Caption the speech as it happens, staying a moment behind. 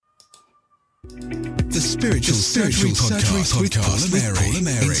The Spiritual Surgery Podcast with Paula Mary,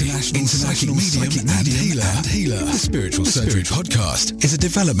 international psychic medium and healer. The Spiritual Surgery Podcast is a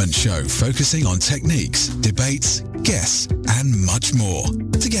development show focusing on techniques, debates, guests, and much more.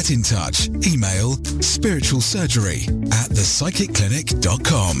 To get in touch, email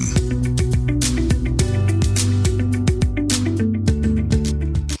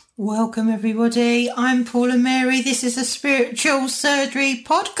spiritualsurgery@thepsychiclinic.com. Welcome everybody, I'm Paula Mary. This is a Spiritual Surgery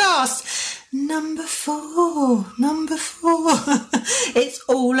Podcast. Number four. It's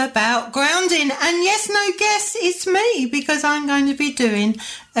all about grounding. And yes, no guess, it's me, because I'm going to be doing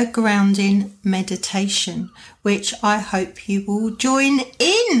a grounding meditation, which I hope you will join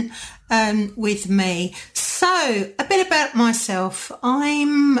in with me. So, a bit about myself.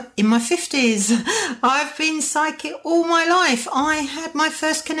 I'm in my 50s. I've been psychic all my life. I had my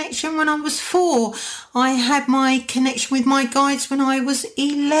first connection when I was 4. I had my connection with my guides when I was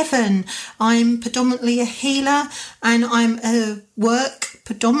 11. I'm predominantly a healer, and I'm work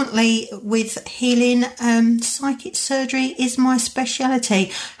predominantly with healing. Psychic surgery is my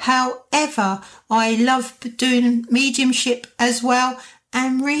speciality. However, I love doing mediumship as well,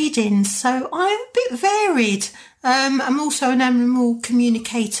 and reading, so I'm a bit varied. I'm also an animal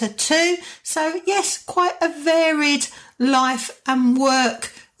communicator too, so yes, quite a varied life and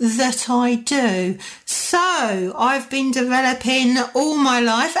work that I do. So I've been developing all my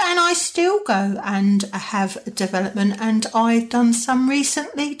life, and I still go and have development, and I've done some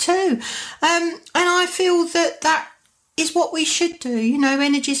recently too. And I feel that is what we should do. You know,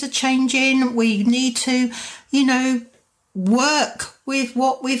 energies are changing. We need to, work with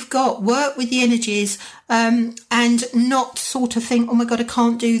what we've got, work with the energies, and not sort of think, oh my God, I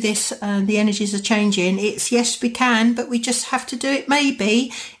can't do this, the energies are changing. It's yes, we can, but we just have to do it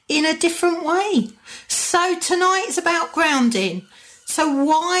maybe in a different way. So tonight is about grounding. So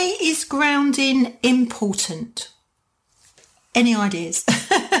why is grounding important? Any ideas?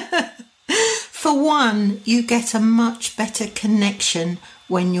 For one, you get a much better connection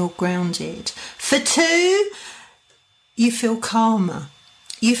when you're grounded. For two, you feel calmer.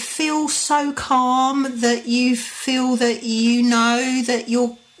 You feel so calm that you feel that you know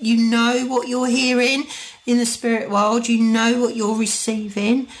what you're hearing in the spirit world. You know what you're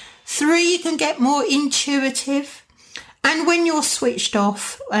receiving. 3, you can get more intuitive. And when you're switched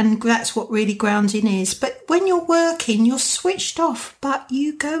off, and that's what really grounding is, but when you're working, you're switched off, but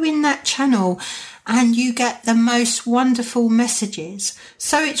you go in that channel and you get the most wonderful messages.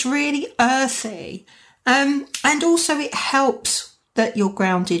 So it's really earthy. And also it helps that you're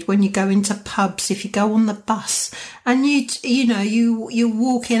grounded when you go into pubs, if you go on the bus and you're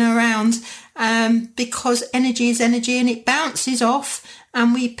walking around, because energy is energy and it bounces off,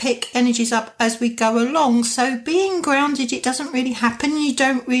 and we pick energies up as we go along. So being grounded, it doesn't really happen. You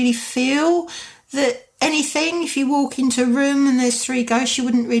don't really feel that anything. If you walk into a room and there's 3 ghosts, you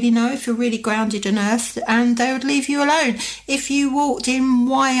wouldn't really know if you're really grounded and earthed, and they would leave you alone. If you walked in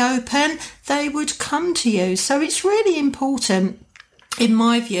wide open, they would come to you. So it's really important, in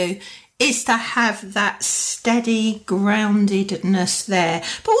my view, is to have that steady groundedness there.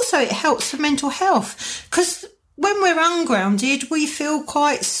 But also it helps for mental health, because when we're ungrounded, we feel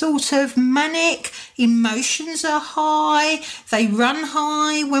quite sort of manic. Emotions are high. They run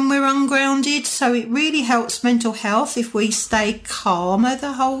high when we're ungrounded. So it really helps mental health if we stay calmer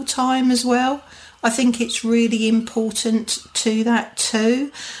the whole time as well. I think it's really important to that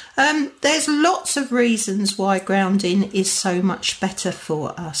too. There's lots of reasons why grounding is so much better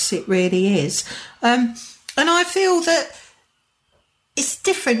for us. It really is. And I feel that it's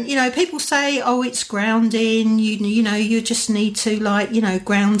different. People say, oh, it's grounding, you just need to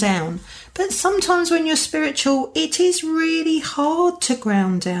ground down. But sometimes when you're spiritual, it is really hard to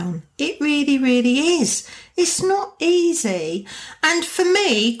ground down. It really, really is. It's not easy. And for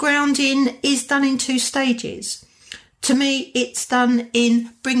me, grounding is done in 2 stages. To me, it's done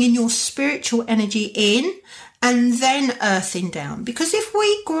in bringing your spiritual energy in and then earthing down. Because if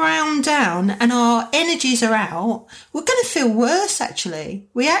we ground down and our energies are out, we're going to feel worse, actually.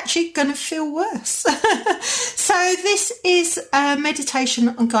 We're actually going to feel worse. So this is a meditation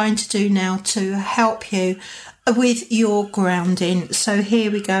I'm going to do now to help you with your grounding. So here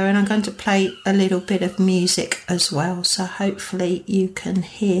we go, and I'm going to play a little bit of music as well. So hopefully you can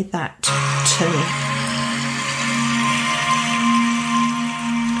hear that too.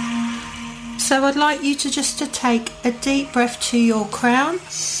 So I'd like you to take a deep breath to your crown.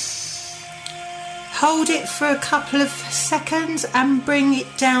 Hold it for a couple of seconds and bring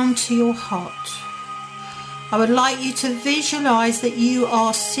it down to your heart. I would like you to visualise that you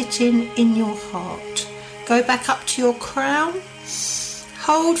are sitting in your heart. Go back up to your crown.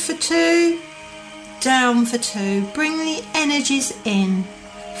 Hold for 2, down for 2. Bring the energies in.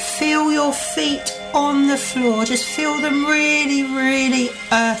 Feel your feet on the floor. Just feel them really, really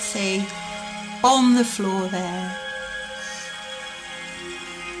earthy on the floor there.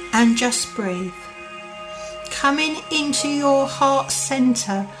 And just breathe. Coming into your heart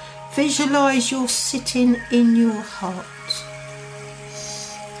center. Visualize you're sitting in your heart.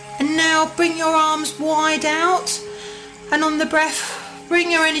 And now bring your arms wide out. And on the breath,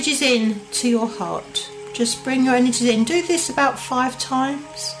 bring your energies in to your heart. Just bring your energies in. Do this about 5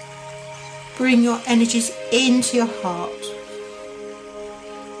 times. Bring your energies into your heart.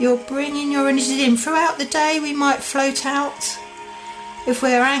 You're bringing your energies in. Throughout the day we might float out. If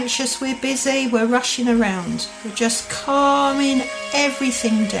we're anxious, we're busy, we're rushing around. We're just calming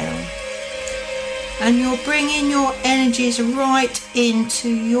everything down. And you're bringing your energies right into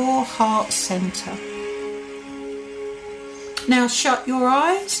your heart center. Now shut your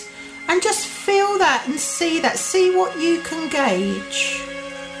eyes and just feel that and see that. See what you can gauge.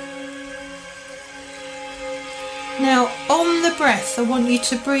 Now on the breath, I want you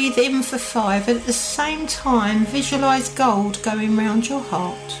to breathe in for 5 and at the same time visualize gold going round your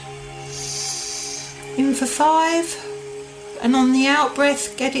heart. In for 5 and on the out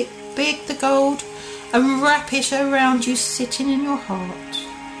breath, get it big, the gold, and wrap it around you sitting in your heart.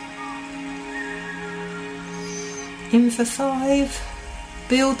 In for 5,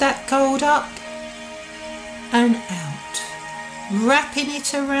 build that gold up and out, wrapping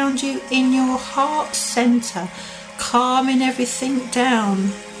it around you in your heart center, calming everything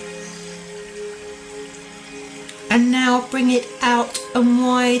down. And now bring it out and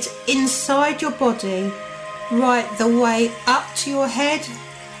wide inside your body, right the way up to your head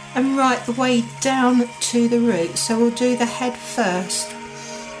and right the way down to the roots. So we'll do the head first.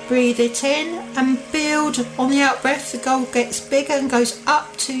 Breathe it in and build. On the out breath, the gold gets bigger and goes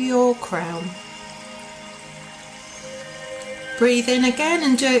up to your crown. Breathe in again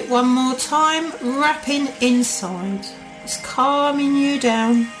and do it one more time, wrapping inside. It's calming you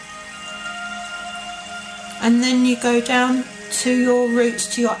down. And then you go down to your roots,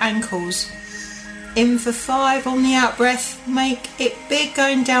 to your ankles. In for 5 on the out breath, make it big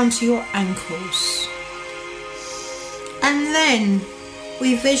going down to your ankles. And then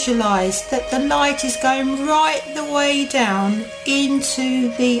we visualize that the light is going right the way down into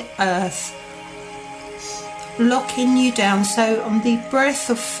the earth, locking you down. So on the breath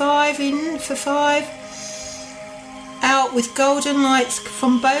of 5, in for 5, out with golden lights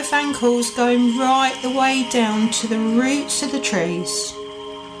from both ankles going right the way down to the roots of the trees.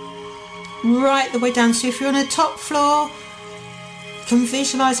 Right the way down. So if you're on a top floor, you can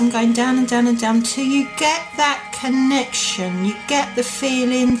visualise them going down and down and down till you get that connection. You get the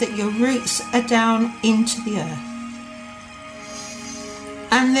feeling that your roots are down into the earth.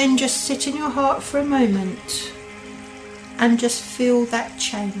 And then just sit in your heart for a moment and just feel that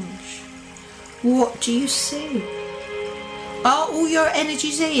change. What do you see? Are all your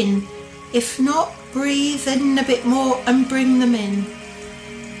energies in? If not, breathe in a bit more and bring them in.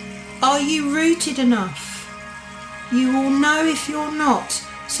 Are you rooted enough? You will know if you're not.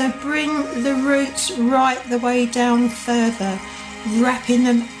 So bring the roots right the way down further, wrapping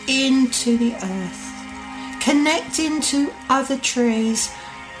them into the earth, connecting to other trees,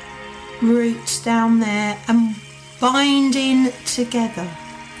 roots down there, and binding together.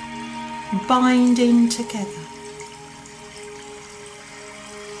 Binding together.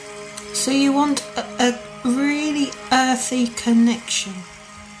 So you want a really earthy connection.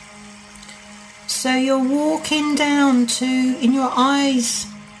 So you're walking down to, in your eyes,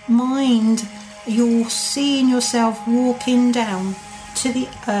 mind, you're seeing yourself walking down to the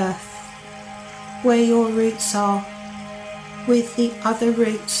earth where your roots are, with the other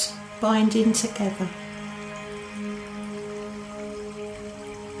roots binding together.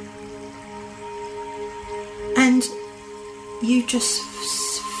 And you just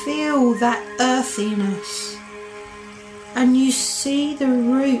feel that earthiness. And you see the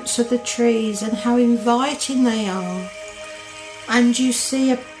roots of the trees and how inviting they are. And you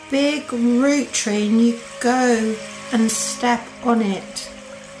see a big root tree and you go and step on it.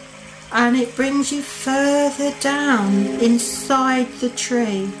 And it brings you further down inside the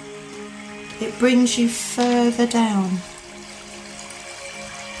tree. It brings you further down.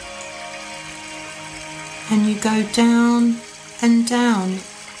 And you go down and down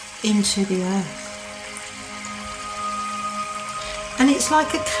into the earth. And it's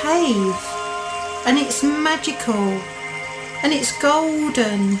like a cave, and it's magical, and it's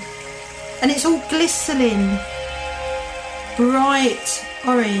golden, and it's all glistening, bright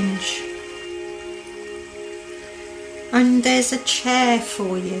orange. And there's a chair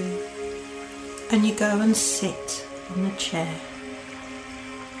for you, and you go and sit on the chair.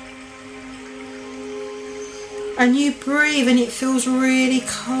 And you breathe and it feels really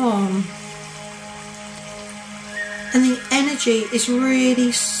calm. And the energy is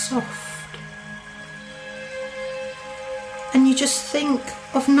really soft. And you just think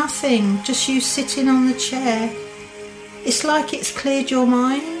of nothing, just you sitting on the chair. It's like it's cleared your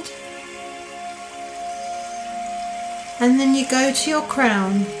mind. And then you go to your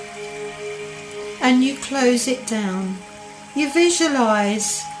crown and you close it down. You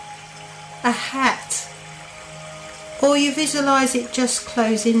visualise a hat, or you visualise it just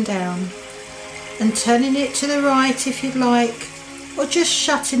closing down and turning it to the right if you'd like, or just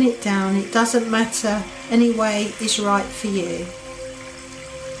shutting it down. It doesn't matter, any way is right for you.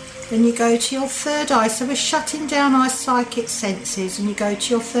 Then you go to your third eye. So we're shutting down our psychic senses, and you go to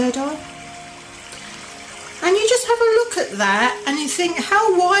your third eye. And you just have a look at that and you think,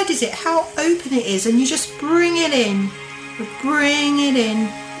 how wide is it? How open it is? And you just bring it in. Bring it in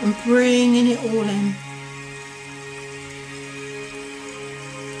and bringing it all in.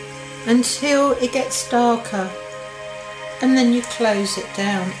 Until it gets darker. And then you close it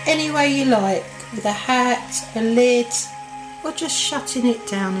down any way you like, with a hat, a lid, or just shutting it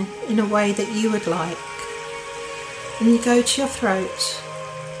down in a way that you would like. And you go to your throat.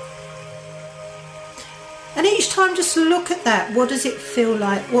 And each time just look at that. What does it feel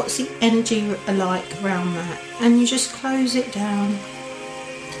like? What's the energy like around that? And you just close it down.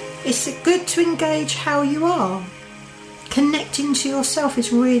 It's good to engage how you are. Connecting to yourself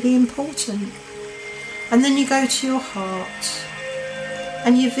is really important. And then you go to your heart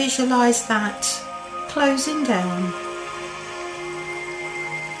and you visualise that closing down.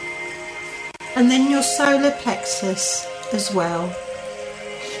 And then your solar plexus as well.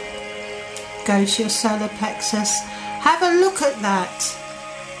 Go to your solar plexus. Have a look at that.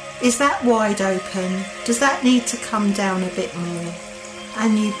 Is that wide open? Does that need to come down a bit more?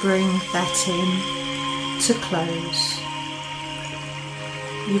 And you bring that in to close.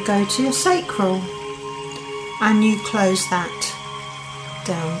 You go to your sacral and you close that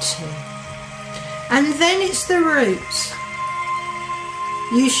down too. And then it's the root.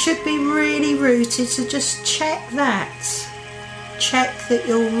 You should be really rooted, so just check that. Check that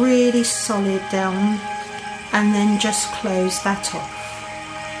you're really solid down, and then just close that off.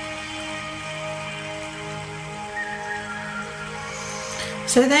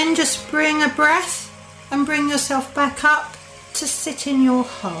 So then just bring a breath and bring yourself back up to sit in your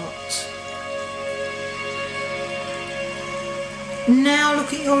heart. Now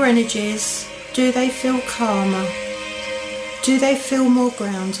look at your energies. Do they feel calmer? Do they feel more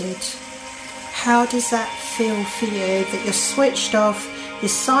grounded? How does that feel for you, that you're switched off, your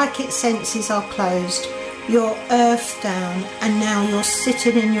psychic senses are closed, you're earthed down, and now you're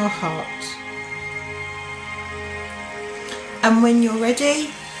sitting in your heart? And when you're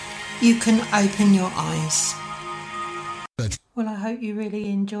ready, you can open your eyes. Well, I hope you really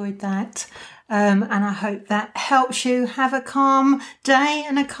enjoyed that. And I hope that helps you have a calm day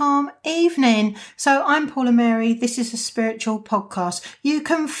and a calm evening. So I'm Paula Mary. This is a spiritual podcast. You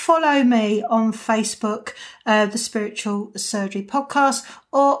can follow me on Facebook, the Spiritual Surgery Podcast,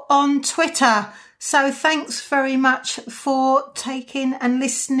 or on Twitter. So thanks very much for taking and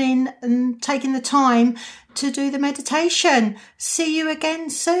listening and taking the time to do the meditation. See you again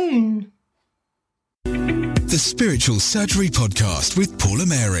soon. The Spiritual Surgery Podcast with Paula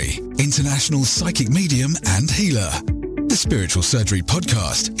Mary, international psychic medium and healer. The Spiritual Surgery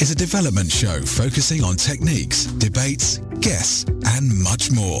Podcast is a development show focusing on techniques, debates, guests, and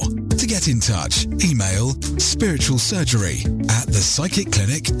much more. To get in touch, email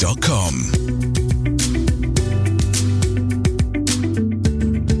spiritualsurgery@thepsychicclinic.com.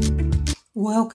 Welcome.